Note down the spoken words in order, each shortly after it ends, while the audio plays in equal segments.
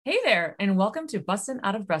there, and welcome to Bustin'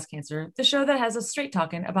 Out of Breast Cancer, the show that has us straight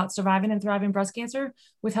talking about surviving and thriving breast cancer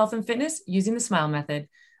with health and fitness using the SMILE method.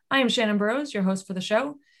 I am Shannon Burrows, your host for the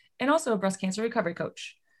show, and also a breast cancer recovery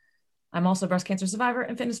coach. I'm also a breast cancer survivor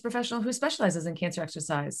and fitness professional who specializes in cancer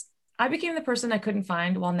exercise. I became the person I couldn't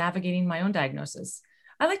find while navigating my own diagnosis.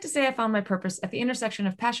 I like to say I found my purpose at the intersection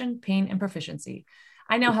of passion, pain, and proficiency.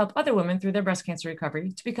 I now help other women through their breast cancer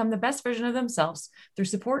recovery to become the best version of themselves through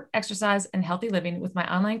support, exercise, and healthy living with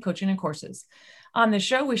my online coaching and courses. On this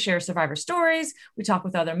show, we share survivor stories. We talk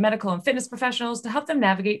with other medical and fitness professionals to help them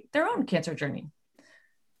navigate their own cancer journey.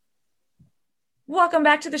 Welcome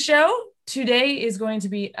back to the show. Today is going to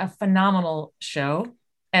be a phenomenal show,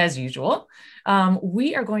 as usual.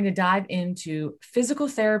 We are going to dive into physical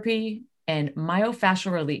therapy and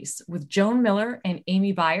myofascial release with Joan Miller and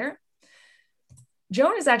Amy Beyer.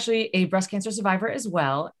 Joan is actually a breast cancer survivor as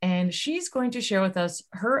well, and she's going to share with us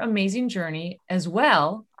her amazing journey, as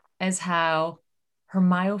well as how her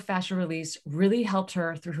myofascial release really helped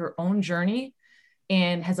her through her own journey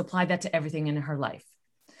and has applied that to everything in her life.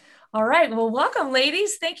 All right. Well, welcome,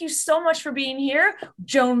 ladies. Thank you so much for being here,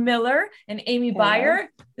 Joan Miller and Amy Beyer.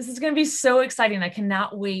 This is going to be so exciting. I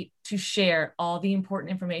cannot wait to share all the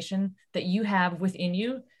important information that you have within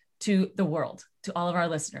you to the world, to all of our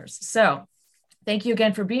listeners. So thank you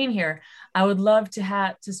again for being here. I would love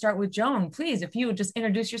to start with Joan. Please, if you would just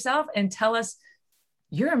introduce yourself and tell us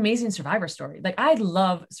your amazing survivor story. Like, I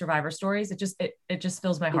love survivor stories. It just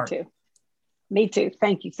fills my heart. Me too.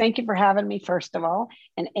 Thank you. Thank you for having me, first of all,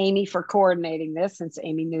 and Amy for coordinating this, since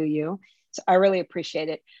Amy knew you. So I really appreciate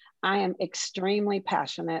it. I am extremely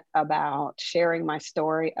passionate about sharing my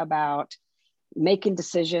story, about making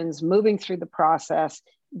decisions, moving through the process,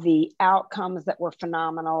 the outcomes that were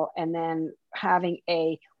phenomenal, and then having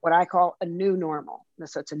what I call a new normal.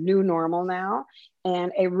 So it's a new normal now,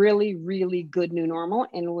 and a really, really good new normal,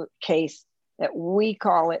 in case that we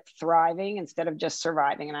call it thriving instead of just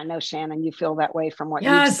surviving. And I know, Shannon, you feel that way from what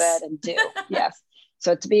you've said and do. Yes.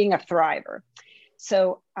 So it's being a thriver.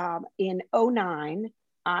 So in 2009,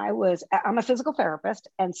 I'm a physical therapist.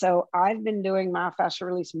 And so I've been doing myofascial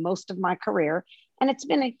release most of my career. And it's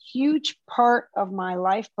been a huge part of my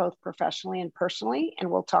life, both professionally and personally.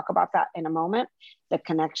 And we'll talk about that in a moment, the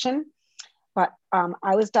connection. But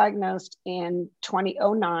I was diagnosed in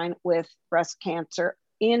 2009 with breast cancer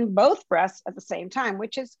in both breasts at the same time,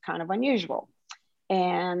 which is kind of unusual.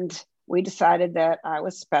 And we decided that I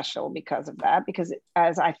was special because of that, because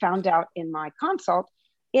as I found out in my consult,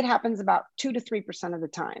 it happens about 2 to 3% of the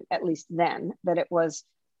time, at least then, that it was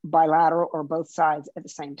bilateral or both sides at the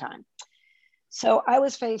same time. So I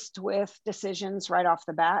was faced with decisions right off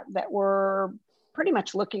the bat that were pretty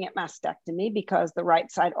much looking at mastectomy, because the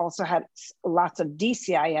right side also had lots of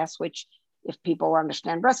DCIS, which, if people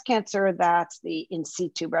understand breast cancer, that's the in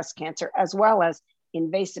situ breast cancer, as well as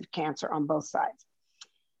invasive cancer on both sides.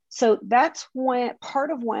 So that's part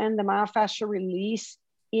of when the myofascial release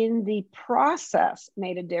in the process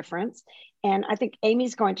made a difference. And I think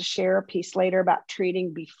Amy's going to share a piece later about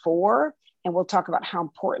treating before, and we'll talk about how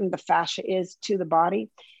important the fascia is to the body.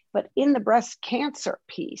 But in the breast cancer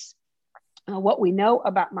piece, what we know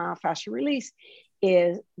about myofascial release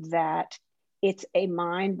is that it's a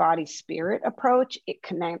mind, body, spirit approach. It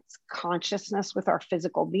connects consciousness with our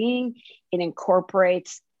physical being. It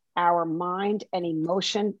incorporates our mind and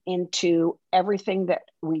emotion into everything that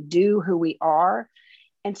we do, who we are.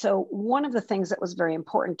 And so one of the things that was very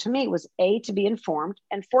important to me was to be informed.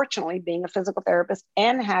 And fortunately, being a physical therapist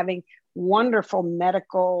and having wonderful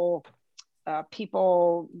medical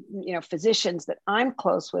people, physicians that I'm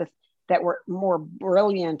close with, that were more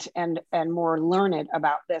brilliant and more learned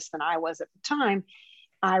about this than I was at the time,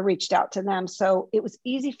 I reached out to them. So it was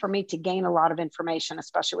easy for me to gain a lot of information,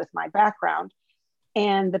 especially with my background.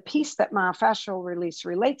 And the piece that myofascial release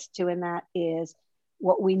relates to in that is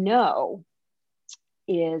what we know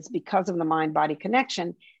is, because of the mind-body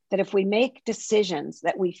connection, that if we make decisions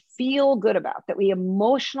that we feel good about, that we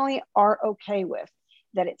emotionally are okay with,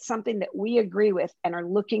 that it's something that we agree with and are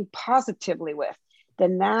looking positively with,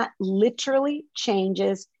 then that literally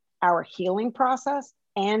changes our healing process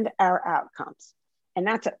and our outcomes. And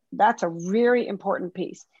that's a really important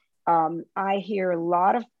piece. I hear a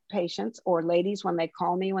lot of patients or ladies, when they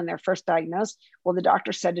call me when they're first diagnosed, well, the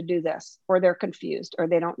doctor said to do this, or they're confused, or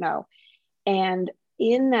they don't know. And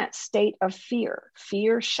in that state of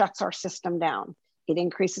fear shuts our system down. It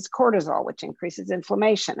increases cortisol, which increases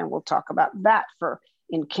inflammation. And we'll talk about that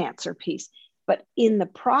in cancer piece. But in the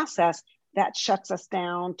process, that shuts us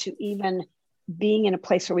down to even being in a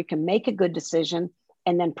place where we can make a good decision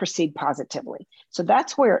and then proceed positively. So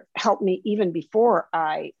that's where it helped me even before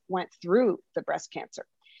I went through the breast cancer.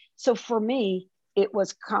 So for me, it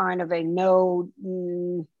was kind of a no,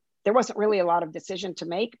 there wasn't really a lot of decision to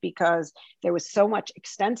make because there was so much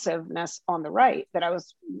extensiveness on the right that I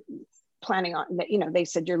was planning on that. They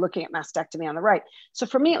said, you're looking at mastectomy on the right. So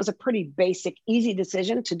for me, it was a pretty basic, easy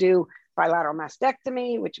decision to do bilateral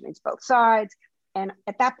mastectomy, which means both sides. And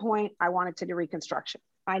at that point, I wanted to do reconstruction.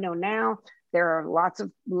 I know now there are lots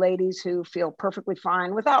of ladies who feel perfectly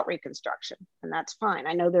fine without reconstruction, and that's fine.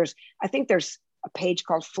 I think there's a page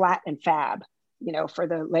called Flat and Fab, for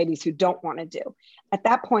the ladies who don't want to do. At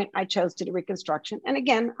that point, I chose to do reconstruction. And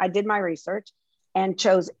again, I did my research and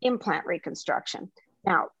chose implant reconstruction.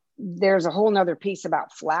 Now, there's a whole nother piece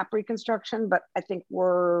about flap reconstruction, but I think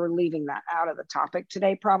we're leaving that out of the topic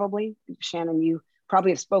today, probably. Shannon, you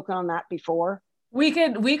probably have spoken on that before. We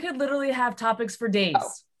could literally have topics for days.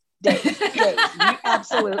 Oh, days.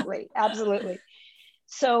 Absolutely. Absolutely.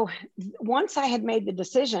 So once I had made the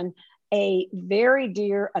decision, a very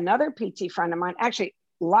dear, another PT friend of mine, actually,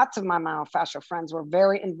 lots of my myofascial friends were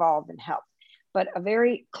very involved in health, but a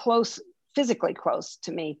very close, physically close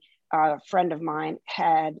to me, friend of mine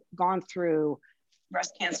had gone through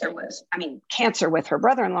cancer with her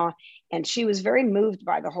brother-in-law. And she was very moved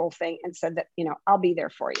by the whole thing and said that, I'll be there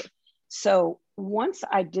for you. So once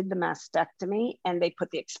I did the mastectomy and they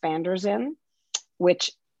put the expanders in,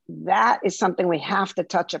 which that is something we have to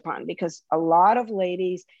touch upon, because a lot of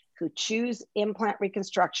ladies who choose implant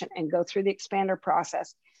reconstruction and go through the expander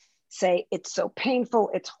process say it's so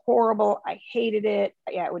painful, it's horrible, I hated it,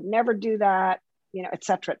 I would never do that, et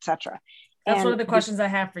cetera, et cetera. That's one of the questions I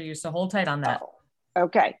have for you, so hold tight on that.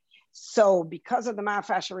 Okay. So because of the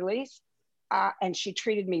myofascial release, and she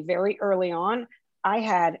treated me very early on,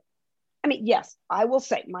 yes, I will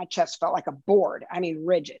say my chest felt like a board,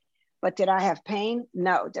 rigid. But did I have pain?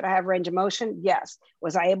 No. Did I have range of motion? Yes.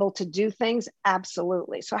 Was I able to do things?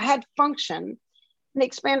 Absolutely. So I had function. The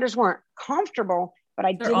expanders weren't comfortable, but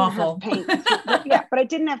I didn't have pain. But I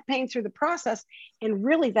didn't have pain through the process. And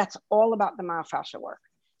really, that's all about the myofascial work.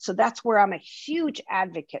 So that's where I'm a huge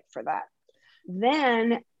advocate for that.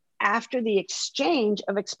 Then after the exchange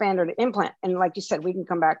of expander to implant, and like you said, we can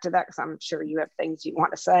come back to that because I'm sure you have things you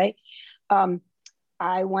want to say.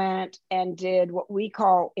 I went and did what we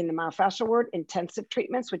call in the myofascial world intensive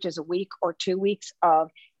treatments, which is a week or 2 weeks of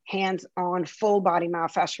hands-on full body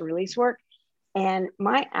myofascial release work. And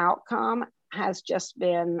my outcome has just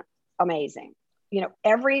been amazing.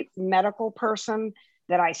 Every medical person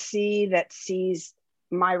that I see that sees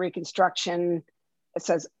my reconstruction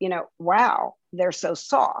says, wow, they're so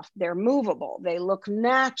soft, they're movable, they look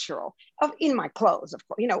natural. In my clothes, of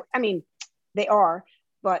course, they are.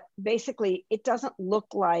 But basically, it doesn't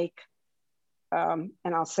look like, and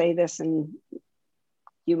I'll say this and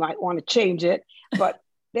you might want to change it, but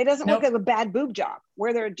it doesn't look like a bad boob job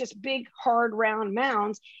where they're just big, hard, round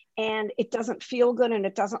mounds and it doesn't feel good and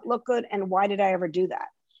it doesn't look good. And why did I ever do that?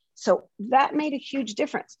 So that made a huge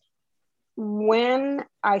difference. When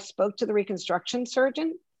I spoke to the reconstruction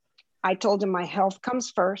surgeon, I told him my health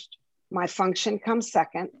comes first, my function comes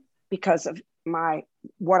second, because of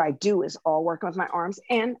what I do is all working with my arms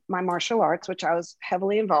and my martial arts, which I was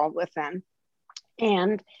heavily involved with then.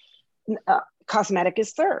 And cosmetic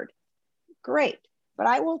is third. Great. But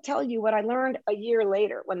I will tell you what I learned a year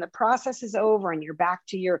later. When the process is over and you're back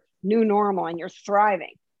to your new normal and you're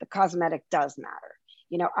thriving, the cosmetic does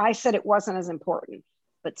matter. I said it wasn't as important,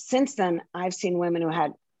 but since then I've seen women who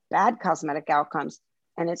had bad cosmetic outcomes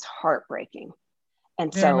and it's heartbreaking.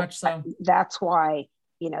 And so that's why,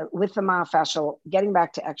 with the myofascial, getting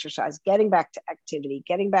back to exercise, getting back to activity,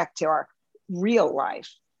 getting back to our real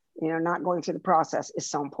life, not going through the process is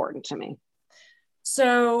so important to me.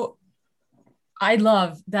 So I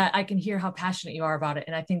love that I can hear how passionate you are about it.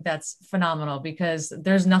 And I think that's phenomenal because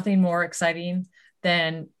there's nothing more exciting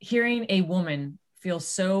than hearing a woman feel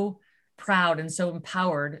so proud and so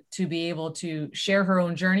empowered to be able to share her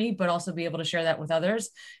own journey, but also be able to share that with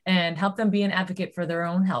others and help them be an advocate for their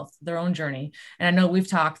own health, their own journey. And I know we've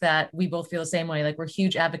talked that we both feel the same way, like we're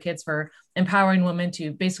huge advocates for empowering women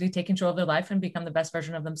to basically take control of their life and become the best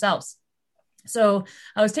version of themselves. So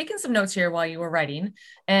I was taking some notes here while you were writing,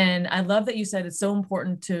 and I love that you said it's so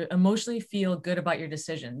important to emotionally feel good about your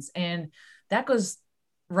decisions. And that goes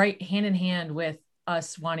right hand in hand with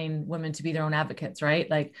us wanting women to be their own advocates, right?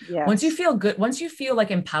 Like yes. Once you feel good, once you feel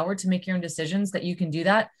like empowered to make your own decisions, that you can do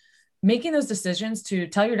that, making those decisions to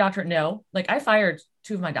tell your doctor no. Like I fired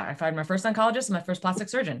two of my doctors. I fired my first oncologist and my first plastic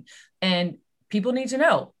surgeon, and people need to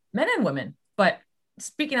know, men and women. But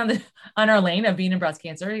speaking on our lane of being in breast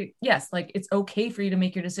cancer, yes, like it's okay for you to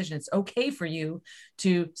make your decision. It's okay for you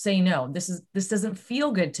to say no. This doesn't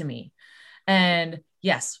feel good to me. And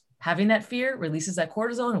yes, having that fear releases that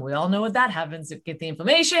cortisol. And we all know what that happens. It get the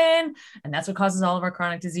inflammation, and that's what causes all of our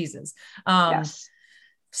chronic diseases. Yes.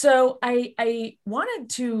 So I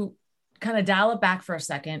wanted to kind of dial it back for a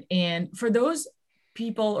second. And for those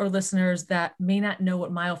people or listeners that may not know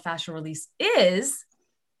what myofascial release is,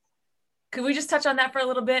 could we just touch on that for a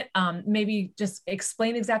little bit? Maybe just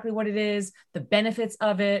explain exactly what it is, the benefits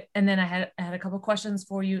of it. And then I had a couple of questions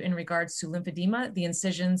for you in regards to lymphedema, the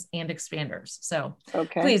incisions, and expanders. So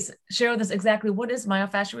please share with us exactly what is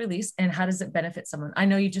myofascial release and how does it benefit someone? I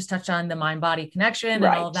know you just touched on the mind-body connection and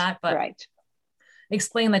all of that, but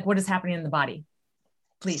explain like what is happening in the body,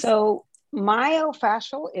 please. So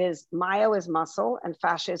myofascial is, myo is muscle and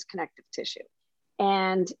fascia is connective tissue.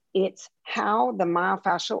 And it's how the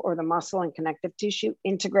myofascial or the muscle and connective tissue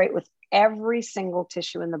integrate with every single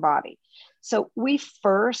tissue in the body. So we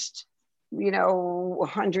first,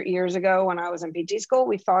 100 years ago when I was in PT school,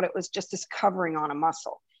 we thought it was just this covering on a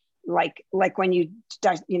muscle, like when you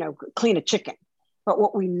clean a chicken. But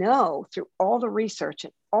what we know through all the research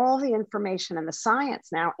and all the information and the science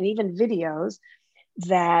now, and even videos,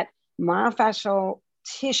 that myofascial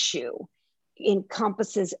tissue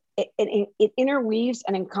encompasses, it interweaves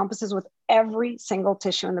and encompasses with every single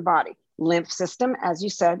tissue in the body. Lymph system, as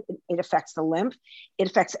you said, it affects the lymph. It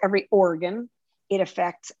affects every organ. It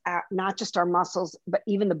affects not just our muscles, but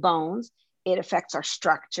even the bones. It affects our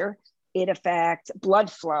structure. It affects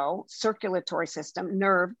blood flow, circulatory system,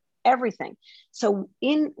 nerve, everything. So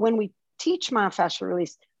when we teach myofascial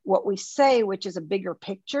release, what we say, which is a bigger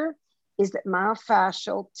picture, is that the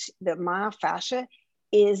myofascia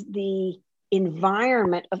is the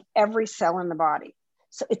environment of every cell in the body.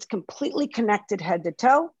 So it's completely connected head to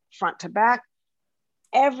toe, front to back,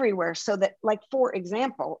 everywhere. So that, like, for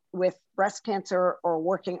example, with breast cancer or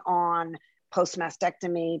working on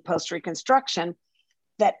post-mastectomy, post-reconstruction,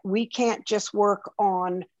 that we can't just work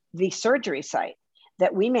on the surgery site,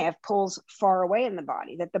 that we may have pulls far away in the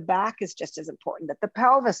body, that the back is just as important, that the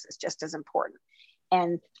pelvis is just as important.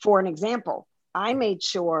 And for an example, I made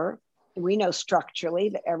sure, we know structurally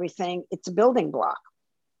that everything, it's a building block.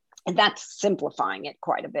 And that's simplifying it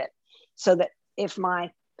quite a bit. So that if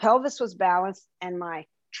my pelvis was balanced and my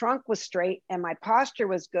trunk was straight and my posture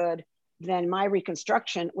was good, then my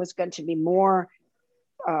reconstruction was going to be more,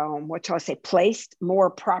 placed, more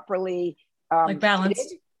properly like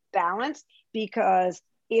balanced. Balanced. Because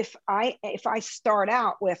if I start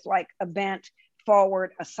out with like a bent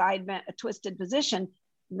forward, a side bent, a twisted position,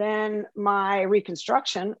 then my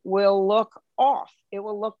reconstruction will look off. It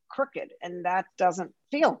will look crooked, and that doesn't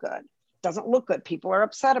feel good. Doesn't look good. People are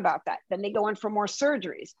upset about that. Then they go in for more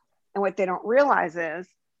surgeries. And what they don't realize is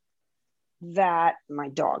that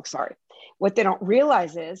what they don't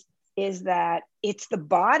realize is that it's the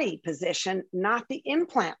body position, not the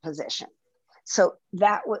implant position. So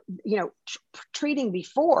that, treating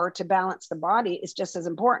before to balance the body is just as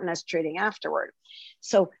important as treating afterward.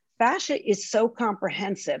 So fascia is so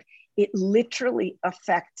comprehensive. It literally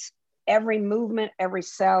affects every movement, every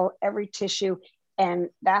cell, every tissue. And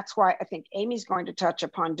that's why I think Amy's going to touch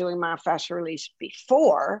upon doing myofascial release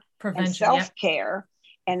before prevention, and self-care.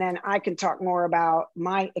 Yeah. And then I can talk more about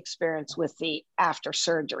my experience with the after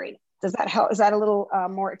surgery. Does that help? Is that a little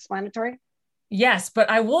more explanatory? Yes, but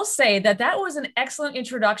I will say that was an excellent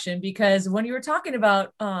introduction, because when you were talking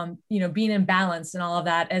about, being in balance and all of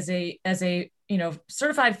that as a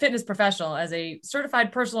certified fitness professional, as a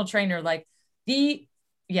certified personal trainer, like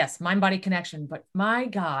mind-body connection. But my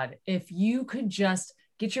God, if you could just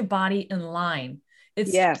get your body in line,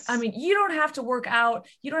 you don't have to work out.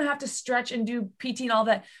 You don't have to stretch and do PT and all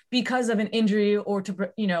that because of an injury or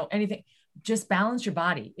to, anything. Just balance your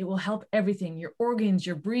body. It will help everything, your organs,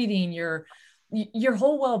 your breathing, your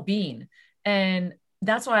whole well-being. And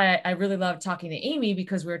that's why I really love talking to Amy,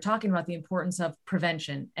 because we were talking about the importance of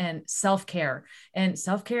prevention and self-care. And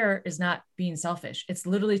self-care is not being selfish. It's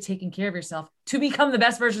literally taking care of yourself to become the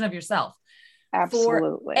best version of yourself.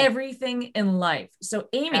 Absolutely. For everything in life. So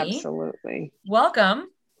Amy, absolutely, welcome.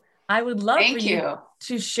 I would love for you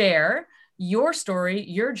to share your story,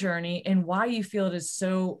 your journey, and why you feel it is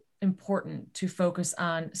so important to focus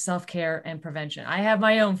on self-care and prevention. I have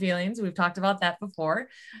my own feelings. We've talked about that before.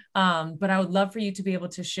 But I would love for you to be able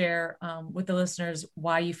to share with the listeners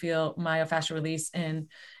why you feel myofascial release and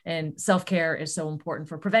self-care is so important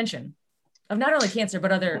for prevention of not only cancer,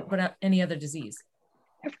 but any other disease.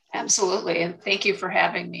 Absolutely. And thank you for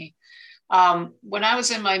having me. When I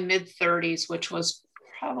was in my mid 30s, which was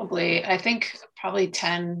probably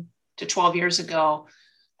 10 to 12 years ago,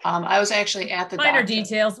 I was actually at the minor doctor.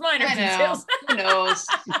 details. Who knows?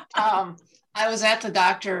 I was at the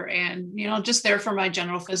doctor and, just there for my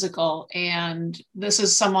general physical. And this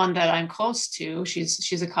is someone that I'm close to.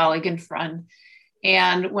 She's a colleague and friend.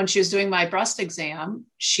 And when she was doing my breast exam,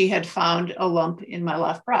 she had found a lump in my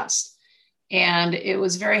left breast. And it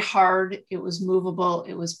was very hard. It was movable.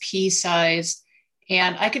 It was pea-sized.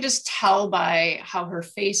 And I could just tell by how her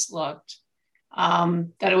face looked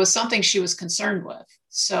that it was something she was concerned with.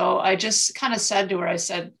 So I just kind of said to her, I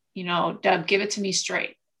said, Deb, give it to me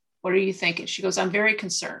straight. What are you thinking? She goes, I'm very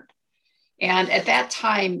concerned. And at that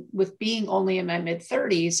time, with being only in my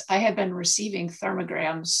mid-30s, I had been receiving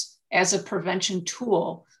thermograms as a prevention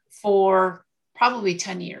tool for probably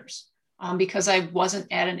 10 years because I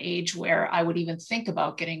wasn't at an age where I would even think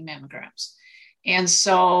about getting mammograms. And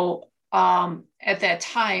so at that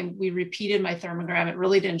time, we repeated my thermogram. It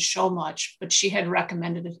really didn't show much, but she had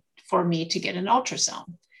recommended it for me to get an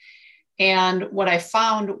ultrasound. And what I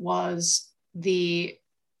found was the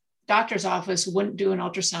doctor's office wouldn't do an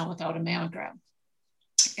ultrasound without a mammogram.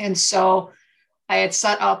 And so I had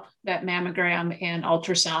set up that mammogram and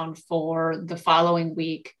ultrasound for the following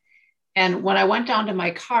week. And when I went down to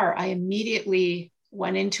my car, I immediately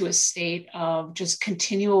went into a state of just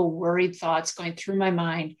continual worried thoughts going through my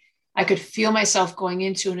mind. I could feel myself going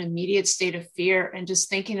into an immediate state of fear and just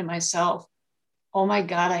thinking to myself, oh my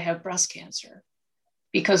God, I have breast cancer.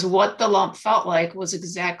 Because what the lump felt like was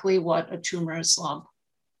exactly what a tumorous lump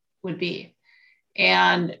would be.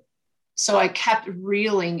 And so I kept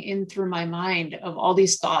reeling in through my mind of all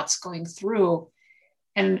these thoughts going through.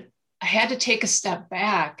 And I had to take a step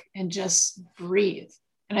back and just breathe.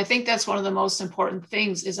 And I think that's one of the most important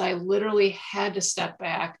things is I literally had to step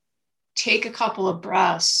back, take a couple of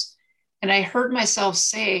breaths. And I heard myself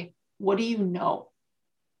say, what do you know?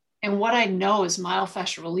 And what I know is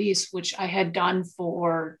myofascial release, which I had done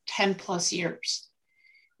for 10 plus years.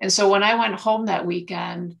 And so when I went home that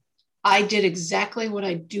weekend, I did exactly what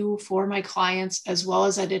I do for my clients, as well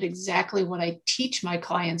as I did exactly what I teach my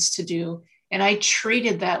clients to do. And I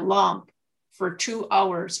treated that lump for 2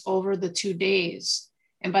 hours over the 2 days.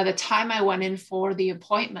 And by the time I went in for the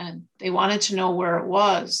appointment, they wanted to know where it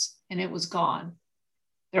was, and it was gone.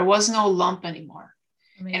 There was no lump anymore.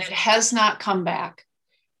 Amazing. And it has not come back.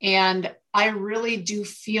 And I really do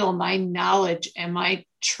feel my knowledge and my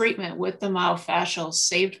treatment with the myofascial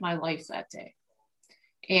saved my life that day.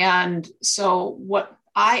 And so what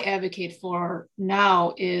I advocate for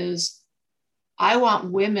now is I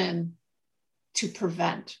want women to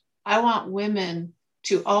prevent. I want women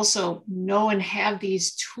to also know and have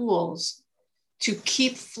these tools to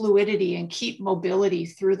keep fluidity and keep mobility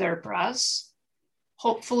through their breasts,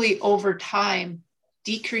 hopefully over time,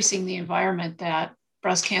 decreasing the environment that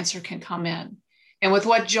breast cancer can come in. And with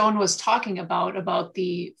what Joan was talking about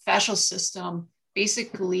the fascial system,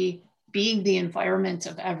 basically being the environment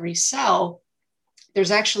of every cell,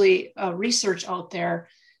 there's actually research out there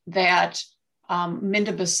that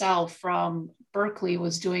Minda Bissell from Berkeley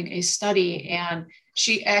was doing a study, and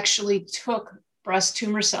she actually took breast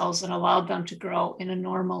tumor cells and allowed them to grow in a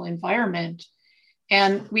normal environment.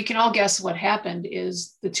 And we can all guess what happened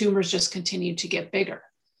is the tumors just continued to get bigger.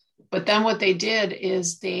 But then what they did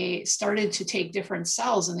is they started to take different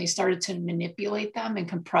cells and they started to manipulate them and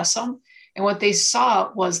compress them. And what they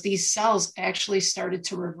saw was these cells actually started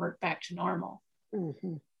to revert back to normal.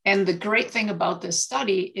 Mm-hmm. And the great thing about this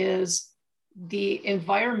study is the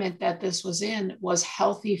environment that this was in was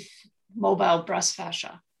healthy, mobile breast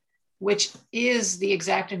fascia, which is the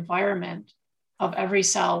exact environment of every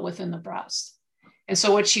cell within the breast. And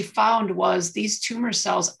so what she found was these tumor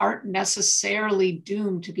cells aren't necessarily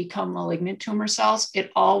doomed to become malignant tumor cells.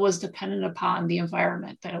 It all was dependent upon the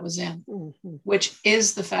environment that it was in, mm-hmm. which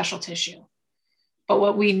is the fascial tissue. But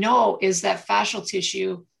what we know is that fascial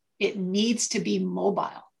tissue, it needs to be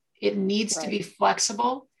mobile. It needs to be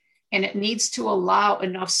flexible, and it needs to allow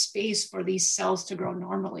enough space for these cells to grow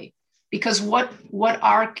normally. Because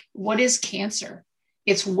what is cancer?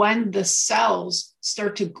 It's when the cells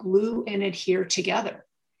start to glue and adhere together.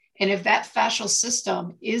 And if that fascial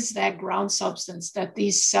system is that ground substance that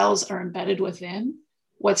these cells are embedded within,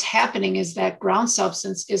 what's happening is that ground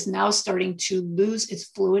substance is now starting to lose its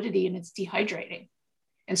fluidity and it's dehydrating.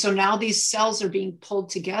 And so now these cells are being pulled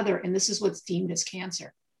together, and this is what's deemed as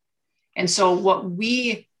cancer. And so what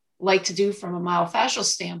we like to do from a myofascial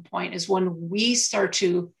standpoint is when we start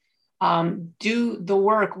to do the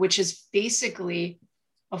work, which is basically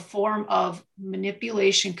a form of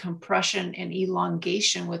manipulation, compression, and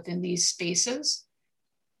elongation within these spaces,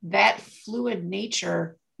 that fluid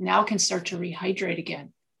nature now can start to rehydrate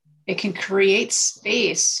again. It can create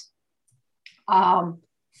space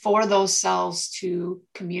for those cells to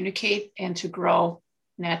communicate and to grow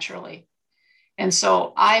naturally. And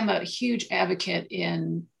so I'm a huge advocate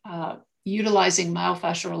in utilizing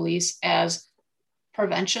myofascial release as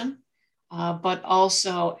prevention, but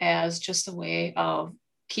also as just a way of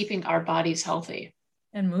keeping our bodies healthy.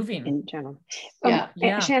 And moving. In general.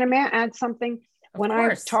 Yeah. Shannon, may I add something? When I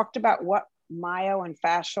course. talked about what myo and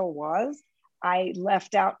fascial was, I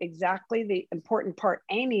left out exactly the important part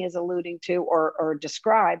Amy is alluding to or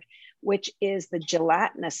described, which is the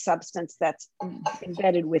gelatinous substance that's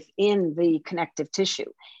embedded within the connective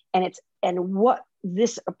tissue. And what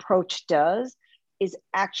this approach does is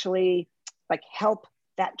actually like help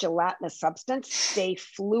that gelatinous substance stay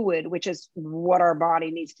fluid, which is what our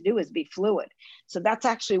body needs to do, is be fluid. So that's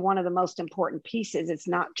actually one of the most important pieces. It's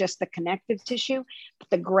not just the connective tissue, but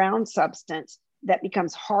the ground substance that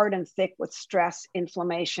becomes hard and thick with stress,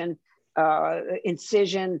 inflammation,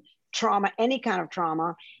 incision, trauma, any kind of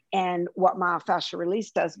trauma. And what myofascial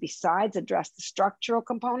release does, besides address the structural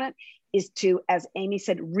component, is to, as Amy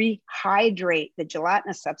said, rehydrate the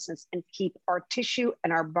gelatinous substance and keep our tissue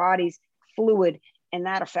and our bodies fluid. And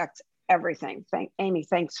that affects everything. Amy,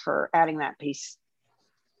 thanks for adding that piece.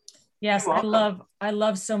 Yes, I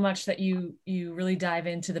love so much that you really dive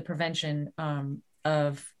into the prevention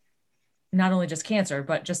of not only just cancer,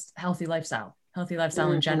 but just healthy lifestyle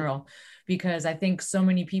in general, because I think so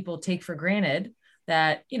many people take for granted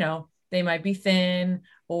that, they might be thin,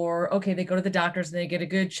 or, okay, they go to the doctors and they get a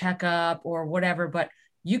good checkup or whatever, but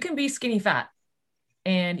you can be skinny fat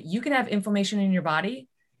and you can have inflammation in your body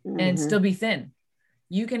and still be thin.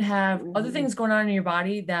 You can have other things going on in your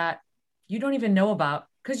body that you don't even know about,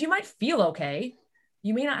 because you might feel okay.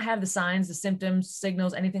 You may not have the signs, the symptoms,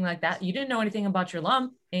 signals, anything like that. You didn't know anything about your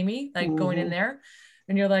lump, Amy, like going in there,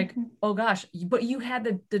 and you're like, oh gosh, but you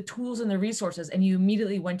had the tools and the resources, and you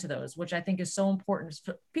immediately went to those, which I think is so important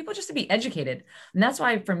for people just to be educated. And that's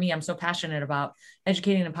why, for me, I'm so passionate about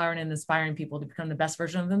educating, empowering, and inspiring people to become the best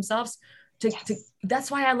version of themselves.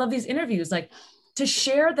 That's why I love these interviews, like to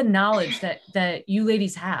share the knowledge that you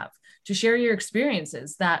ladies have, to share your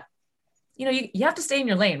experiences, that, you have to stay in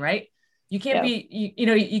your lane, right? You can't be,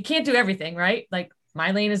 you can't do everything, right? Like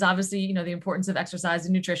my lane is obviously, the importance of exercise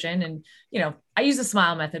and nutrition. And, I use the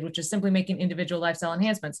SMILE method, which is simply making individual lifestyle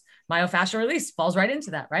enhancements. Myofascial release falls right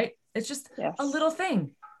into that, right? It's just a little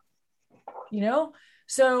thing,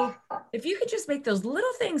 So if you could just make those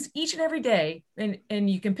little things each and every day, and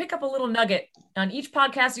you can pick up a little nugget on each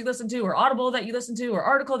podcast you listen to, or Audible that you listen to, or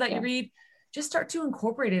article that you read, just start to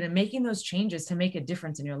incorporate it and making those changes to make a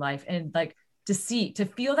difference in your life. And like to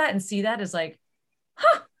feel that and see that is like,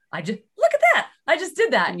 I just look at that. I just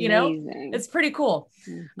did that, Amazing. It's pretty cool.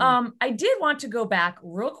 I did want to go back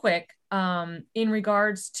real quick in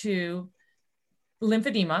regards to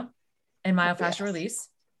lymphedema and myofascial release.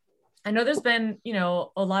 I know there's been, a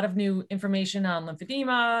lot of new information on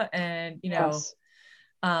lymphedema and,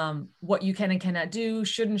 what you can and cannot do,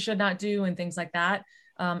 should and should not do, and things like that.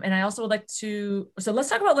 And I also would like to, so let's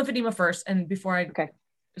talk about lymphedema first. And before I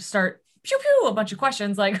start a bunch of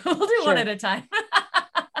questions, like we'll do one at a time.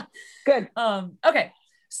 Good. Okay.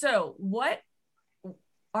 So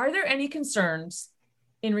are there any concerns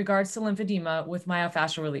in regards to lymphedema with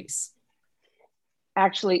myofascial release?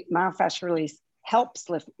 Actually, myofascial release helps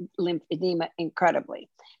lymphedema incredibly.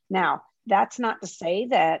 Now, that's not to say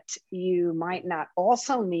that you might not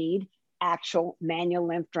also need actual manual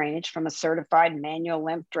lymph drainage from a certified manual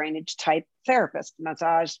lymph drainage type therapist,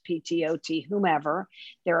 massage, PT, OT, whomever.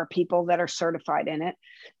 There are people that are certified in it,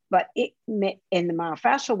 but in the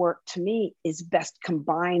myofascial work, to me, is best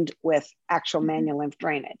combined with actual manual lymph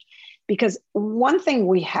drainage. Because one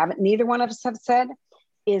thing neither one of us have said,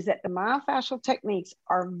 is that the myofascial techniques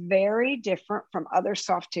are very different from other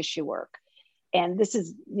soft tissue work. And this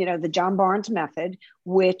is, the John Barnes method,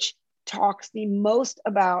 which talks the most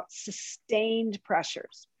about sustained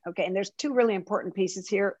pressures. Okay. And there's two really important pieces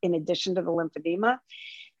here in addition to the lymphedema.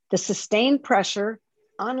 The sustained pressure,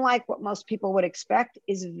 unlike what most people would expect,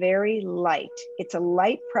 is very light. It's a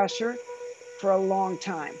light pressure for a long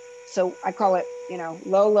time. So I call it,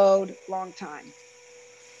 low load, long time.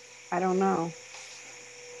 I don't know.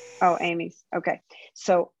 Oh, Amy's. Okay.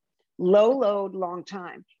 So low load, long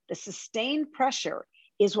time. The sustained pressure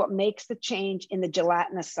is what makes the change in the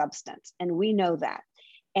gelatinous substance. And we know that.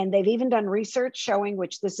 And they've even done research showing,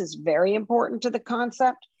 which this is very important to the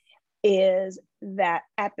concept, is that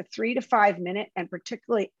at the 3 to 5 minute, and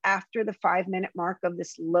particularly after the 5 minute mark of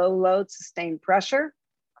this low load sustained pressure,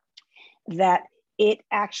 that it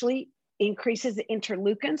actually increases the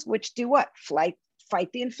interleukins, which do what? Fight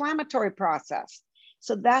the inflammatory process.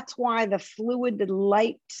 So that's why the fluid, the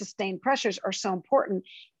light sustained pressures are so important,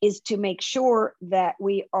 is to make sure that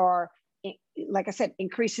we are like I said,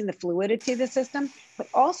 increasing the fluidity of the system, but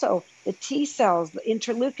also the T cells, the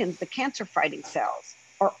interleukins, the cancer fighting cells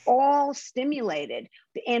are all stimulated.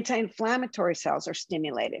 The anti-inflammatory cells are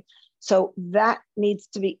stimulated. So that needs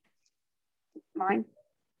to be mine.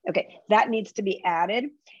 Okay, that needs to be added.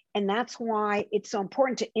 And that's why it's so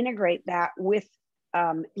important to integrate that with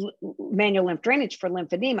manual lymph drainage for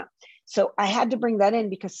lymphedema. So I had to bring that in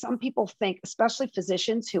because some people think, especially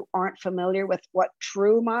physicians who aren't familiar with what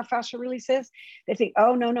true myofascial release is, they think,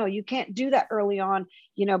 oh, no, you can't do that early on,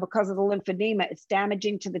 because of the lymphedema, it's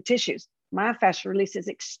damaging to the tissues. Myofascial release is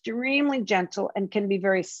extremely gentle and can be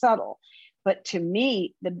very subtle. But to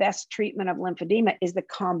me, the best treatment of lymphedema is the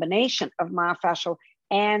combination of myofascial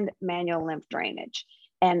and manual lymph drainage.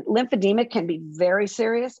 And lymphedema can be very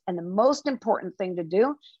serious. And the most important thing to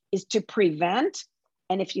do is to prevent.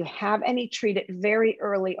 And if you have any, treat it very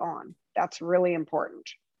early on. That's really important.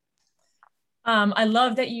 I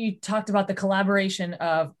love that you talked about the collaboration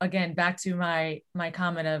of, again, back to my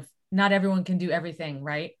comment of not everyone can do everything,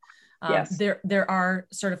 right? Yes. There are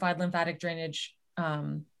certified lymphatic drainage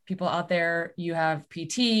people out there. You have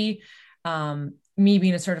PT, me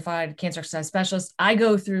being a certified cancer exercise specialist. I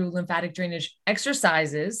go through lymphatic drainage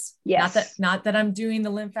exercises. Yes. Not that I'm doing the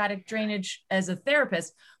lymphatic drainage as a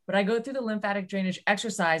therapist, but I go through the lymphatic drainage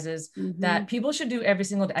exercises that people should do every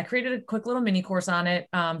single day. I created a quick little mini course on it,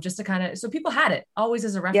 just to kind of, so people had it always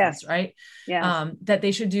as a reference, right? Yes. That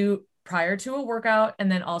they should do prior to a workout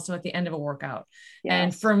and then also at the end of a workout. Yes.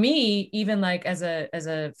 And for me, even like as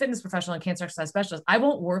a fitness professional and cancer exercise specialist, I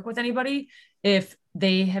won't work with anybody if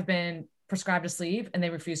they have been prescribed a sleeve and they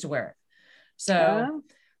refuse to wear it. So,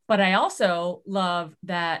 but I also love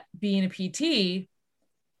that being a PT,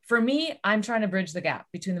 for me, I'm trying to bridge the gap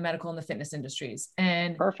between the medical and the fitness industries.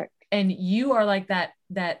 And perfect. And you are like that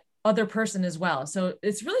other person as well. So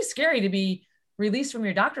it's really scary to be released from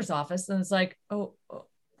your doctor's office. And it's like, oh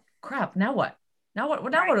crap. Now what?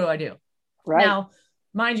 What do I do? Right. Now,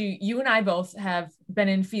 mind you, you and I both have been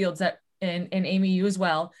in fields that, and Amy, you as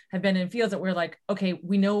well, have been in fields that we're like, okay,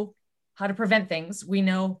 we know how to prevent things. We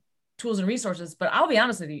know tools and resources, but I'll be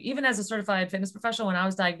honest with you, even as a certified fitness professional, when I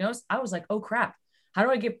was diagnosed, I was like, oh crap, how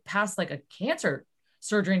do I get past like a cancer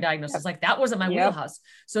surgery and diagnosis? Like that wasn't my wheelhouse.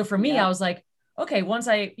 So for me, I was like, okay, once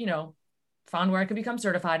I, found where I could become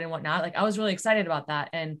certified and whatnot, like I was really excited about that.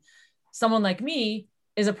 And someone like me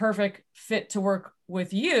is a perfect fit to work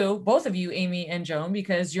with you, both of you, Amy and Joan,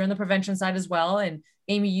 because you're on the prevention side as well. And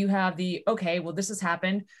Amy, you have the, okay, well, this has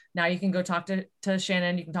happened. Now you can go talk to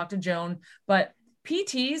Shannon, you can talk to Joan, but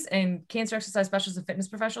PTs and cancer exercise specialists and fitness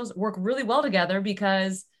professionals work really well together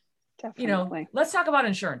because, let's talk about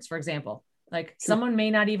insurance, for example. Like someone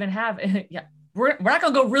may not even have, we're not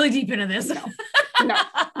going to go really deep into this.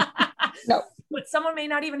 No. But someone may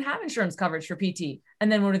not even have insurance coverage for PT.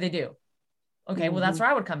 And then what do? Okay, well, that's where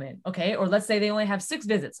I would come in. Okay. Or let's say they only have 6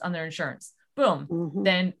 visits on their insurance. Boom.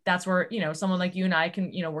 Then that's where, someone like you and I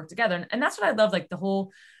can, work together. And that's what I love. Like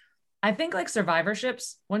I think like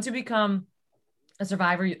survivorships, once you become a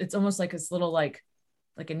survivor, it's almost like this little, like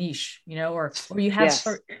a niche, or you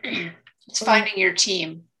have, it's finding your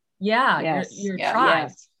team. Yeah. Your tribe.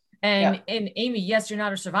 Yes. And Amy, yes, you're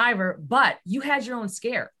not a survivor, but you had your own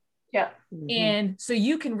scare. Yeah. And so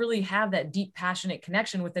you can really have that deep, passionate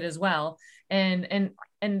connection with it as well. And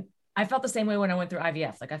I felt the same way when I went through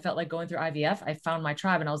IVF. Like I felt like going through IVF, I found my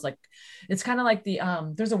tribe and I was like, it's kind of like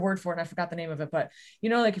there's a word for it and I forgot the name of it, but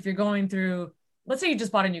like if you're going through, let's say you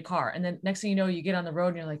just bought a new car and then next thing you know, you get on the road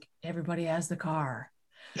and you're like, everybody has the car.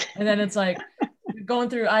 And then it's like going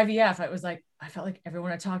through IVF. I was like, I felt like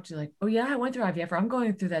everyone I talked to like, oh yeah, I went through IVF or I'm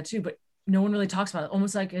going through that too, but no one really talks about it,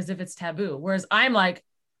 almost like as if it's taboo. Whereas I'm like,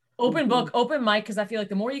 open book, open mic, because I feel like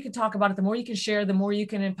the more you can talk about it, the more you can share, the more you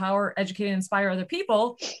can empower, educate, and inspire other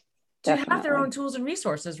people to have their own tools and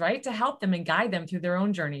resources, right? To help them and guide them through their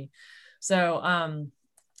own journey. So,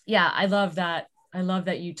 I love that. I love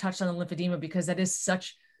that you touched on the lymphedema because that is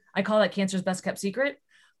I call that cancer's best kept secret,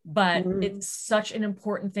 but it's such an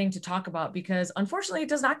important thing to talk about because unfortunately it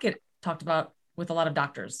does not get talked about with a lot of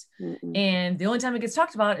doctors. And the only time it gets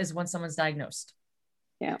talked about is when someone's diagnosed.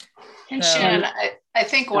 Yeah. And Shannon, I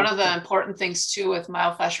think one of the important things too with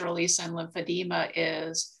myofascial release and lymphedema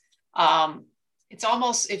is it's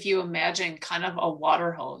almost, if you imagine kind of a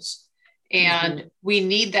water hose and we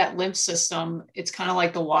need that lymph system. It's kind of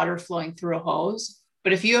like the water flowing through a hose.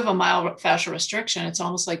 But if you have a myofascial restriction, it's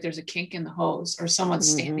almost like there's a kink in the hose or someone's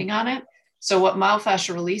standing on it. So what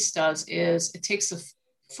myofascial release does is it takes the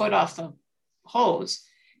foot off the hose.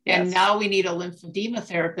 And now we need a lymphedema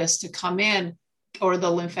therapist to come in or the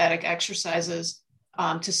lymphatic exercises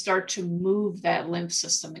to start to move that lymph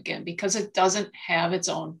system again, because it doesn't have its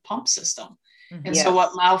own pump system. Mhm. And Yes. so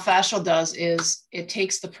what myofascial does is it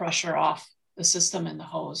takes the pressure off the system and the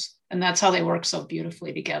hose. And that's how they work so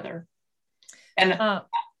beautifully together. And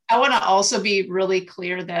I want to also be really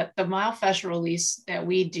clear that the myofascial release that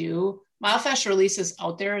we do, myofascial release is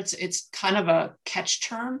out there. It's kind of a catch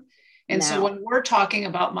term. And so when we're talking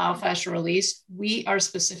about myofascial release, we are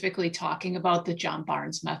specifically talking about the John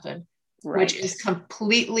Barnes method, which is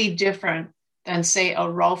completely different than, say, a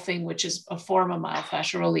Rolfing, which is a form of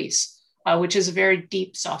myofascial release, which is a very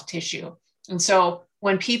deep, soft tissue. And so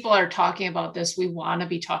when people are talking about this, we want to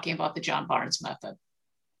be talking about the John Barnes method.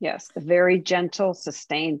 Yes, the very gentle,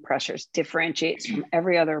 sustained pressures differentiates from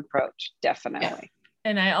every other approach, definitely. Yeah.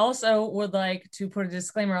 And I also would like to put a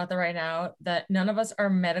disclaimer out there right now that none of us are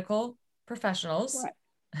medical professionals.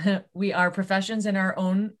 Right. We are professions in our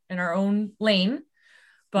own lane,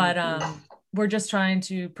 but we're just trying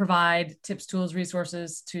to provide tips, tools,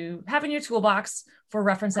 resources to have in your toolbox for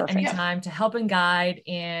reference at any time to help and guide.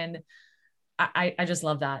 And I just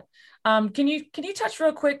love that. Can you touch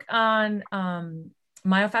real quick on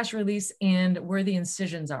myofascial release and where the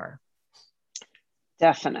incisions are?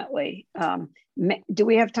 Definitely. Do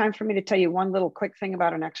we have time for me to tell you one little quick thing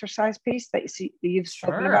about an exercise piece that you've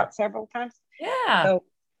spoken about several times? Yeah. So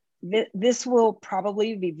this will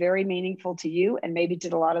probably be very meaningful to you and maybe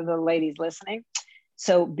to a lot of the ladies listening.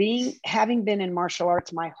 So having been in martial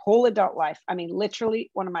arts my whole adult life, I mean, literally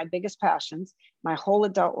one of my biggest passions, my whole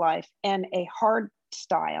adult life, and a hard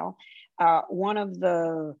style, one of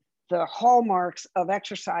the hallmarks of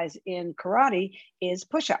exercise in karate is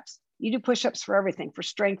push-ups. You do push-ups for everything, for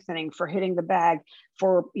strengthening, for hitting the bag,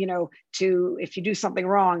 for, if you do something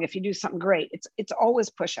wrong, if you do something great, it's always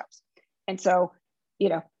push-ups. And so,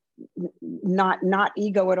 not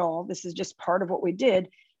ego at all. This is just part of what we did.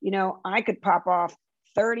 I could pop off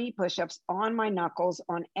 30 push-ups on my knuckles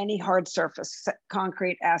on any hard surface,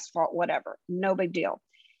 concrete, asphalt, whatever, no big deal.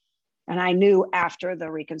 And I knew after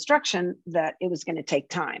the reconstruction that it was going to take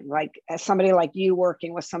time, like as somebody like you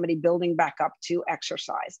working with somebody building back up to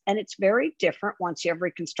exercise. And it's very different once you have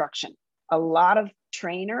reconstruction. A lot of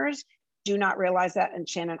trainers do not realize that. And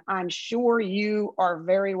Shannon, I'm sure you are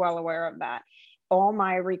very well aware of that. All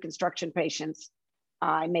my reconstruction patients,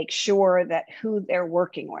 I make sure that who they're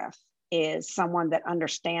working with is someone that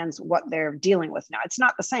understands what they're dealing with now. It's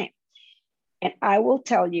not the same. And I will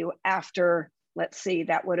tell you, after, let's see,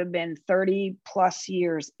 that would have been 30 plus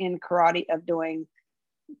years in karate of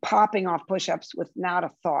popping off push-ups without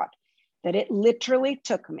a thought, that it literally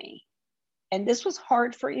took me, and this was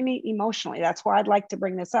hard for me emotionally. That's why I'd like to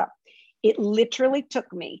bring this up. It literally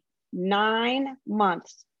took me 9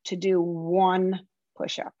 months to do one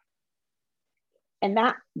push-up. And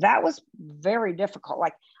that was very difficult.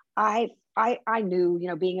 Like I knew,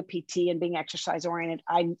 being a PT and being exercise oriented,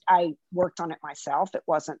 I worked on it myself. It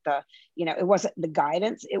wasn't it wasn't the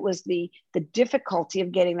guidance. It was the difficulty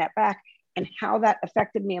of getting that back and how that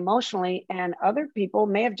affected me emotionally. And other people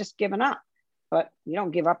may have just given up, but you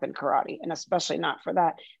don't give up in karate, and especially not for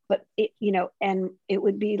that. But and it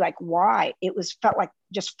would be like, why? Felt like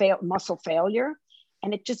just muscle failure.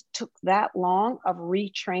 And it just took that long of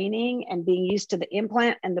retraining and being used to the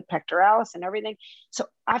implant and the pectoralis and everything. So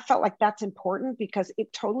I felt like that's important because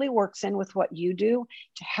it totally works in with what you do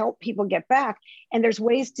to help people get back. And there's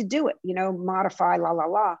ways to do it, modify,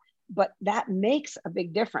 but that makes a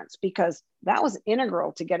big difference because that was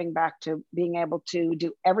integral to getting back to being able to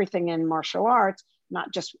do everything in martial arts,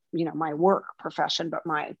 not just, my work profession, but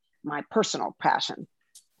my personal passion.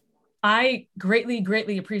 I greatly,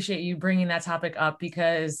 greatly appreciate you bringing that topic up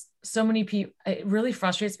because so many people, it really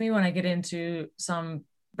frustrates me when I get into some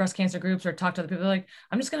breast cancer groups or talk to other people like,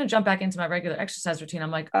 I'm just going to jump back into my regular exercise routine. I'm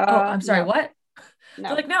like, oh, I'm sorry. No. What? No.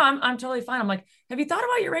 They're like, no, I'm totally fine. I'm like, have you thought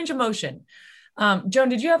about your range of motion? Joan,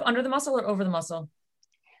 did you have under the muscle or over the muscle?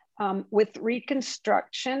 With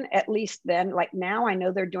reconstruction, at least then, like now I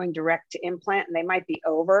know they're doing direct to implant and they might be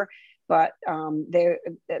over, but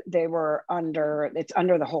they were under, it's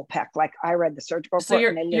under the whole pec. Like I read the surgical report. So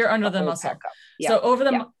you're under the muscle. Yeah. So over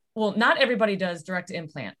the, well, not everybody does direct to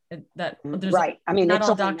implant. Right. I mean, not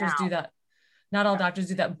all doctors do that. Not all doctors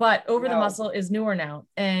do that, but over the muscle is newer now.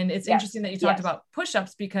 And it's interesting that you talked about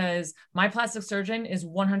push-ups because my plastic surgeon is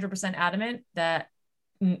 100% adamant that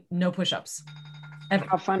no push-ups. Ever.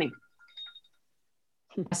 How funny.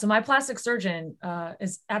 So my plastic surgeon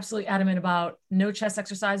is absolutely adamant about no chest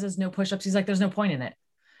exercises, no push-ups. He's like, there's no point in it.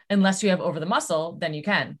 Unless you have over the muscle, then you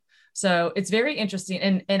can. So it's very interesting.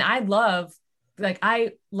 And I loved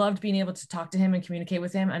being able to talk to him and communicate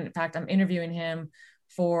with him. And in fact, I'm interviewing him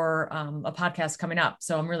for a podcast coming up.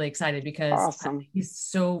 So I'm really excited because he's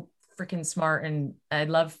so freaking smart. And I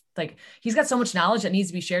love, like, he's got so much knowledge that needs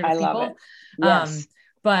to be shared with I love people. it. Yes.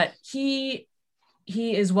 But he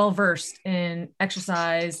is well-versed in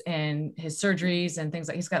exercise and his surgeries and things.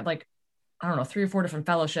 Like, he's got, like, I don't know, 3 or 4 different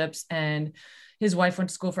fellowships, and his wife went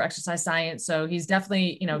to school for exercise science. So he's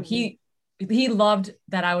definitely, you know, he loved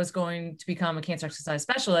that I was going to become a cancer exercise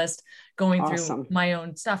specialist, going through my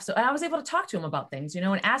own stuff. So I was able to talk to him about things, you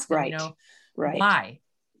know, and ask him, you know, why,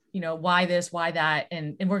 you know, why this, why that.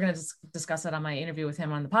 And we're going to discuss that on my interview with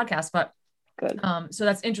him on the podcast. But good. So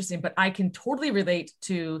that's interesting, but I can totally relate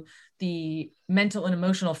to the mental and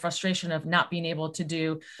emotional frustration of not being able to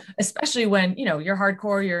do, especially when, you know, you're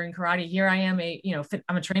hardcore, you're in karate. Here I am,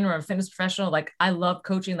 I'm a trainer, I'm a fitness professional. Like, I love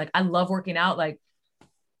coaching. Like, I love working out. Like,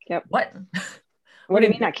 yep. What do you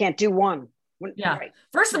mean I can't do one? Yeah. Right.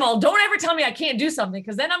 First of all, don't ever tell me I can't do something,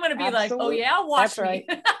 because then I'm going to be like, oh yeah, watch me.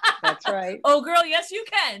 That's right. Oh girl, yes you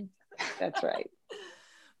can. That's right.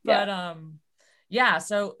 But yeah.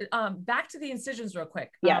 So back to the incisions real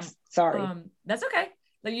quick. Yes. Sorry. That's okay.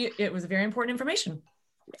 It was very important information.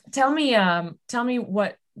 Tell me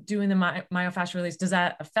what doing the myofascial release, does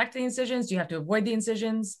that affect the incisions? Do you have to avoid the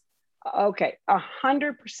incisions? Okay.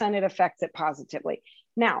 100% it affects it positively.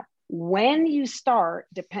 Now, when you start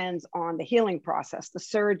depends on the healing process, the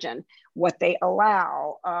surgeon, what they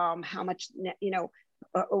allow, how much, you know,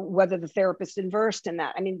 whether the therapist is versed in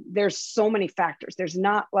that. I mean, there's so many factors. There's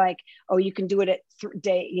not like, oh, you can do it at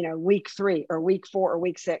week 3 or week 4 or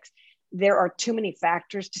week 6. There are too many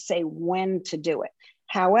factors to say when to do it.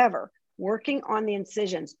 However, working on the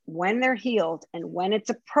incisions when they're healed and when it's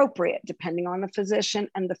appropriate, depending on the physician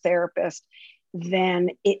and the therapist, then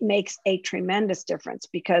it makes a tremendous difference.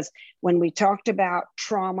 Because when we talked about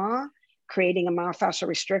trauma creating a myofascial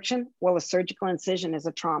restriction, well, a surgical incision is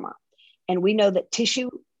a trauma. And we know that tissue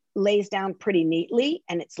lays down pretty neatly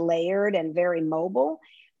and it's layered and very mobile.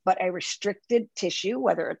 But a restricted tissue,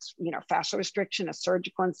 whether it's, you know, fascial restriction, a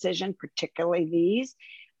surgical incision, particularly these,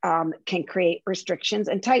 can create restrictions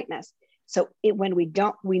and tightness. So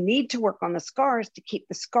we need to work on the scars to keep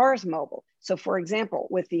the scars mobile. So for example,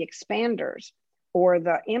 with the expanders or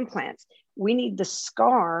the implants, we need the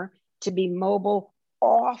scar to be mobile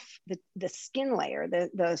off the skin layer,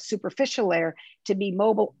 the superficial layer, to be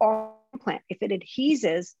mobile off the implant. If it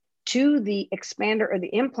adheses to the expander or the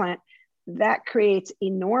implant, that creates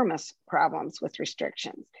enormous problems with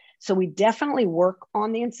restrictions. So we definitely work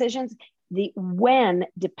on the incisions. The when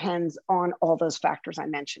depends on all those factors I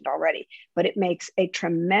mentioned already, but it makes a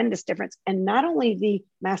tremendous difference. And not only the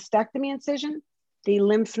mastectomy incision, the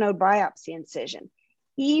lymph node biopsy incision,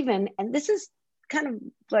 even, and this is kind of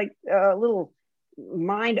like a little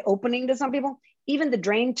mind opening to some people, even the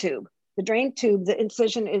drain tube. The drain tube, the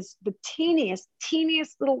incision is the teeniest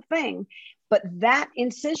little thing, but that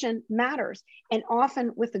incision matters. And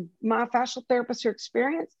often with the myofascial therapist who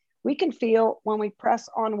experience, we can feel when we press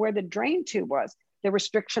on where the drain tube was, the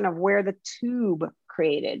restriction of where the tube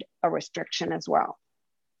created a restriction as well.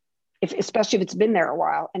 Especially if it's been there a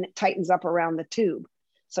while and it tightens up around the tube.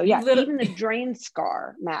 So yeah, even the drain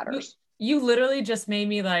scar matters. You literally just made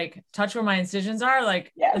me like touch where my incisions are,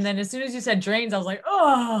 like, yes. And then as soon as you said drains, I was like,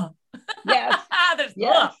 oh, yes,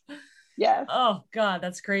 yes. Yes. Oh God,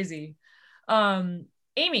 that's crazy.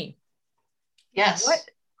 Amy. Yes.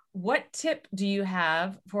 What tip do you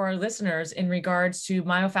have for our listeners in regards to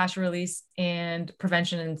myofascial release and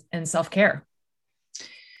prevention and self-care?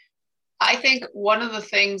 I think one of the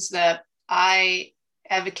things that I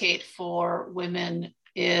advocate for women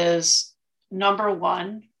is, number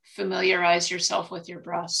one, familiarize yourself with your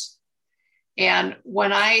breasts. And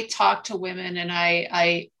when I talk to women and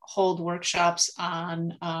I hold workshops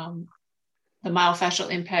on the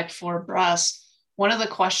myofascial impact for breasts, one of the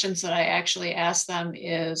questions that I actually ask them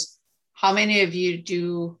is, how many of you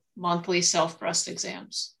do monthly self-breast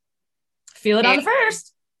exams? Feel it on the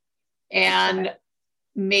first. And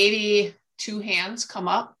maybe 2 hands come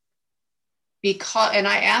up, and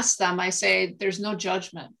I ask them, I say, there's no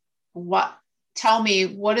judgment. Tell me,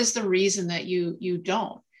 what is the reason that you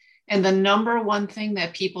don't? And the number one thing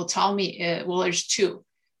that people tell me is, well, there's 2,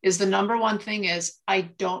 is the number one thing is, I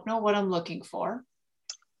don't know what I'm looking for.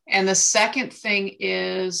 And the second thing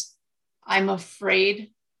is, I'm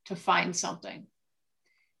afraid to find something.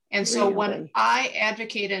 And so when I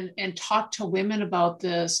advocate and talk to women about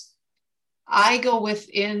this, I go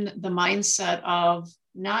within the mindset of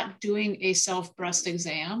not doing a self-breast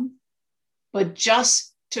exam, but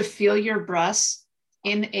just to feel your breasts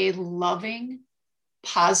in a loving,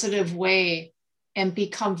 positive way and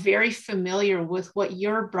become very familiar with what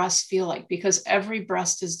your breasts feel like, because every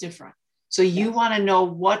breast is different. So you want to know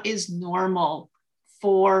what is normal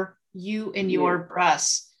for you and your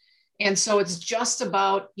breasts. And so it's just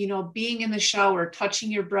about, being in the shower,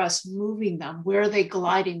 touching your breasts, moving them. Where are they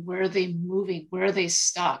gliding? Where are they moving? Where are they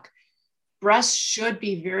stuck? Breasts should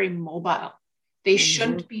be very mobile. They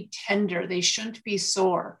shouldn't be tender. They shouldn't be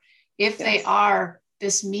sore. If they are,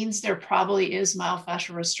 this means there probably is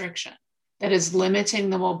myofascial restriction that is limiting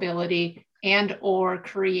the mobility and or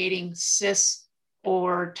creating cysts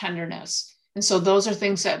or tenderness. And so those are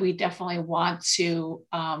things that we definitely want to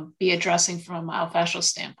be addressing from a myofascial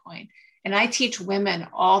standpoint. And I teach women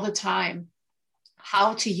all the time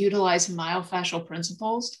how to utilize myofascial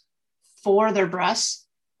principles for their breasts,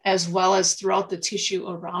 as well as throughout the tissue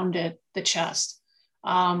around it, the chest.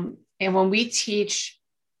 And when we teach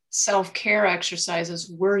self-care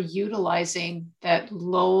exercises, we're utilizing that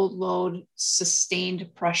low load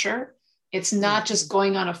sustained pressure. It's not just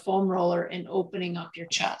going on a foam roller and opening up your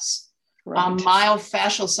chest. Right.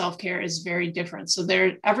 Myofascial self-care is very different. So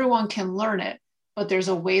everyone can learn it, but there's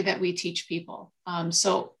a way that we teach people.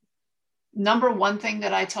 So number one thing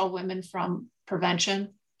that I tell women from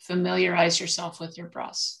prevention, familiarize yourself with your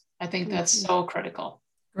breasts. I think that's so critical.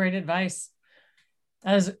 Great advice.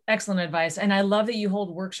 That is excellent advice. And I love that you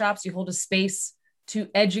hold workshops, you hold a space to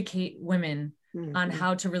educate women on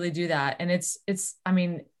how to really do that. And I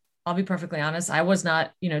mean, I'll be perfectly honest. I was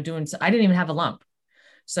not, I didn't even have a lump.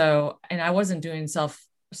 So, and I wasn't doing self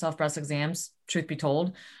breast exams, truth be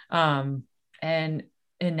told. And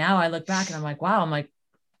now I look back and I'm like, wow,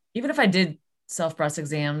 even if I did self breast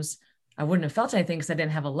exams, I wouldn't have felt anything because I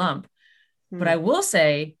didn't have a lump. But I will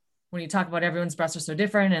say, when you talk about everyone's breasts are so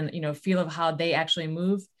different and, feel of how they actually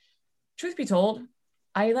move, truth be told,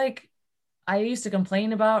 I used to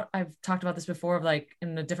complain about, I've talked about this before of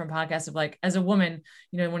in a different podcast of as a woman,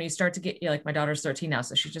 when you start to get, my daughter's 13 now.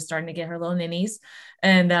 So she's just starting to get her little ninnies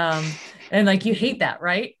and you hate that.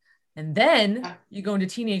 Right. And then you go into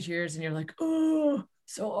teenage years and you're like, oh,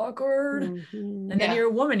 so awkward. And then you're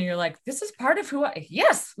a woman and you're like, this is part of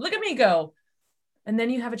yes, look at me go. And then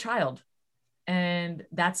you have a child. And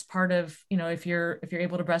that's part of, if you're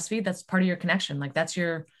able to breastfeed, that's part of your connection. That's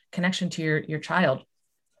your connection to your child.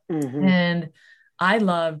 And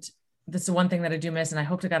this is the one thing that I do miss. And I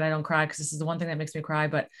hope to God I don't cry because this is the one thing that makes me cry,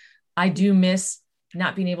 but I do miss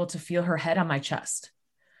not being able to feel her head on my chest.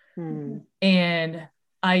 And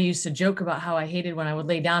I used to joke about how I hated when I would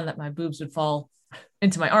lay down that my boobs would fall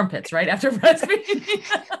into my armpits right after breastfeeding.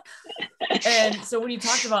 And so when you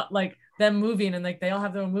talked about them moving and they all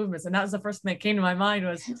have their own movements, and that was the first thing that came to my mind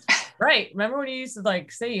was, right. Remember when you used to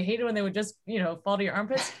say you hated when they would just, fall to your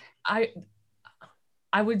armpits?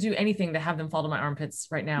 I would do anything to have them fall to my armpits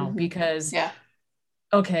right now because,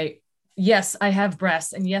 okay, yes, I have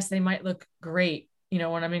breasts and yes, they might look great,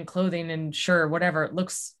 when I'm in clothing and sure, whatever, it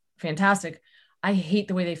looks fantastic. I hate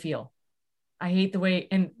the way they feel. I hate the way,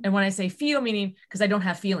 and when I say feel, meaning because I don't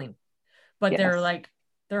have feeling, but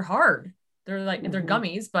they're hard. They're they're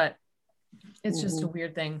gummies, but it's just a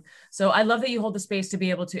weird thing. So I love that you hold the space to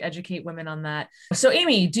be able to educate women on that. So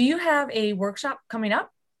Amy, do you have a workshop coming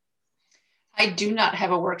up? I do not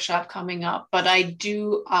have a workshop coming up, but I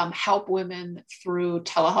do help women through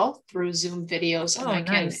telehealth, through Zoom videos, and I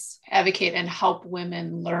can advocate and help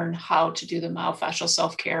women learn how to do the myofascial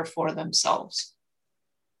self-care for themselves.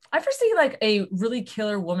 I foresee a really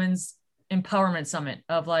killer women's empowerment summit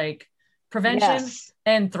of prevention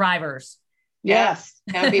and thrivers. Yes.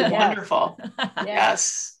 That'd be wonderful.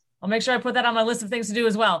 Yes. I'll make sure I put that on my list of things to do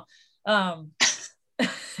as well.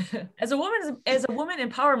 As a woman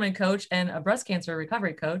empowerment coach and a breast cancer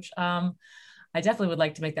recovery coach, I definitely would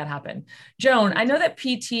like to make that happen. Joan, I know that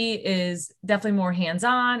PT is definitely more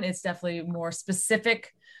hands-on. It's definitely more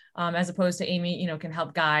specific, as opposed to Amy, can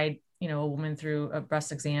help guide, a woman through a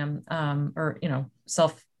breast exam, or,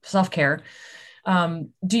 self-care.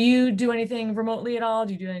 Do you do anything remotely at all?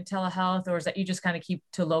 Do you do any telehealth, or is that you just kind of keep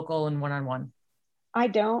to local and one-on-one? I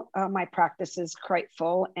don't. My practice is quite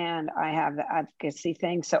full and I have the advocacy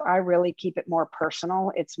thing. So I really keep it more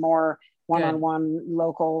personal. It's more one-on-one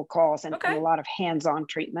local calls and a lot of hands-on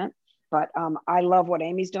treatment. But I love what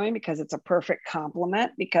Amy's doing because it's a perfect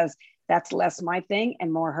complement because that's less my thing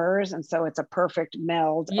and more hers. And so it's a perfect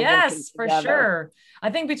meld. Yes, for sure. I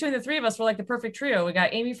think between the three of us, we're the perfect trio. We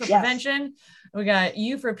got Amy for prevention. We got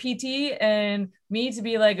you for PT and me to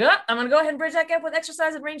be I'm going to go ahead and bridge that gap with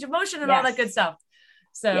exercise and range of motion and all that good stuff.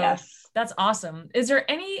 So that's awesome. Is there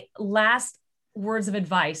any last words of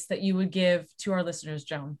advice that you would give to our listeners,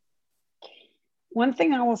 Joan? One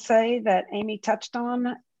thing I will say that Amy touched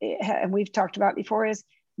on, and we've talked about before, is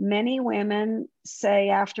many women say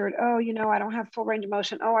after it, oh, I don't have full range of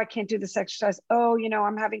motion. Oh, I can't do this exercise. Oh,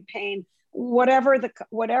 I'm having pain. whatever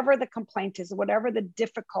the complaint is, whatever the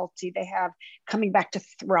difficulty they have coming back to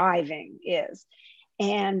thriving is.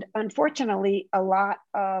 And unfortunately, a lot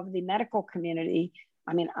of the medical community,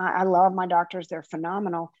 I mean, I love my doctors, they're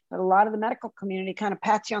phenomenal, but a lot of the medical community kind of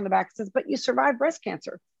pats you on the back and says, but you survived breast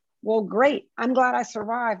cancer. Well, great. I'm glad I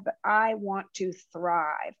survived, but I want to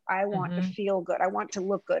thrive. I want to feel good. I want to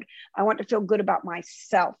look good. I want to feel good about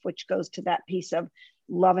myself, which goes to that piece of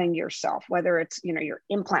loving yourself, whether it's, you know, your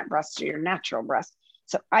implant breasts or your natural breasts.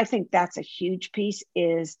 So I think that's a huge piece,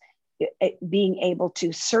 is being able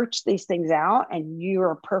to search these things out. And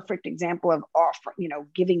you're a perfect example of offering, you know,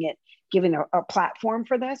 giving a platform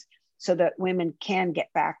for this, so that women can get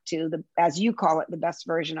back to the, as you call it, the best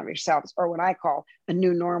version of yourselves, or what I call a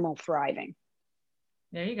new normal thriving.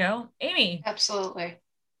 There you go. Amy. Absolutely.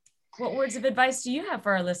 What words of advice do you have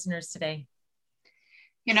for our listeners today?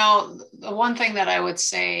 You know, the one thing that I would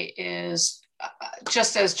say is,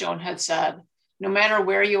 just as Joan had said, no matter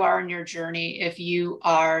where you are in your journey, if you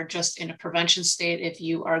are just in a prevention state, if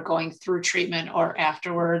you are going through treatment or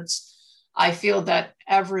afterwards, I feel that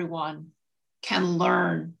everyone can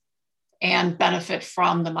learn and benefit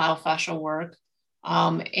from the myofascial work.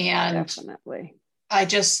 And definitely, I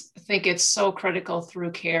just think it's so critical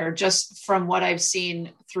through care, just from what I've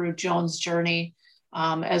seen through Joan's journey,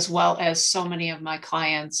 as well as so many of my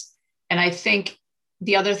clients. And I think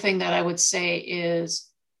the other thing that I would say is,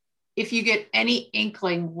 if you get any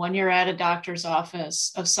inkling when you're at a doctor's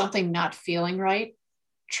office of something not feeling right,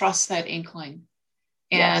 trust that inkling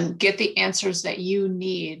and get the answers that you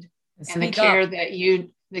need, and the care that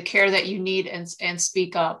you need, and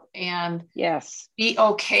speak up, and be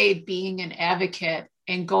okay being an advocate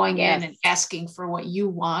and going in and asking for what you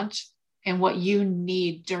want and what you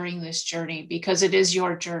need during this journey, because it is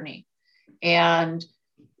your journey. And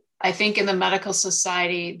I think in the medical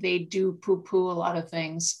society, they do poo-poo a lot of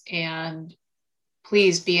things, and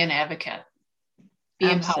please be an advocate.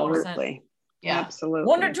 Be empowered. Yeah, absolutely.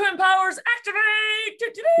 Wonder Twin Powers, activate!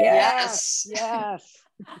 Yes.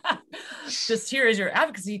 Just here is your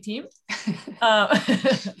advocacy team.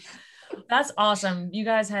 That's awesome. You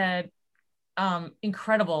guys had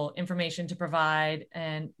incredible information to provide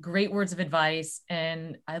and great words of advice.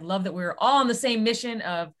 And I love that we're all on the same mission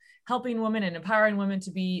of helping women and empowering women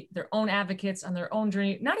to be their own advocates on their own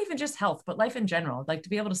journey, not even just health, but life in general, like to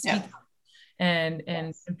be able to speak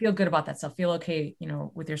and feel good about that stuff, feel okay, you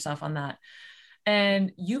know, with yourself on that.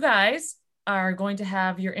 And you guys are going to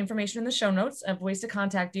have your information in the show notes of ways to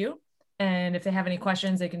contact you. And if they have any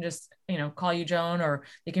questions, they can just, you know, call you, Joan, or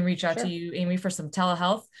they can reach out to you, Amy, for some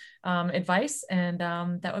telehealth advice. And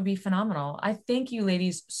that would be phenomenal. I thank you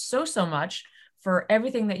ladies so much for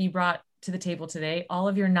everything that you brought to the table today, all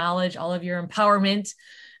of your knowledge, all of your empowerment.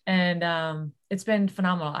 And it's been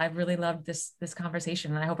phenomenal. I've really loved this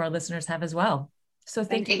conversation, and I hope our listeners have as well. So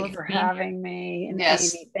thank you for having me. And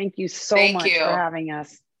Amy, thank you so much for having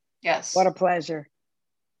us. Yes. What a pleasure.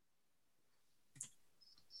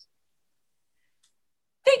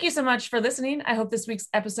 Thank you so much for listening. I hope this week's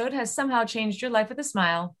episode has somehow changed your life with a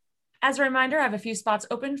smile. As a reminder, I have a few spots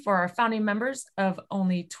open for our founding members of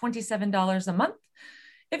only $27 a month.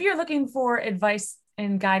 If you're looking for advice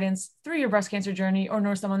and guidance through your breast cancer journey, or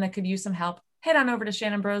know someone that could use some help, head on over to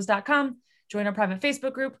shannonbros.com, join our private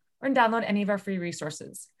Facebook group, or download any of our free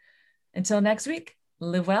resources. Until next week,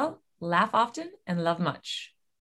 live well, laugh often, and love much.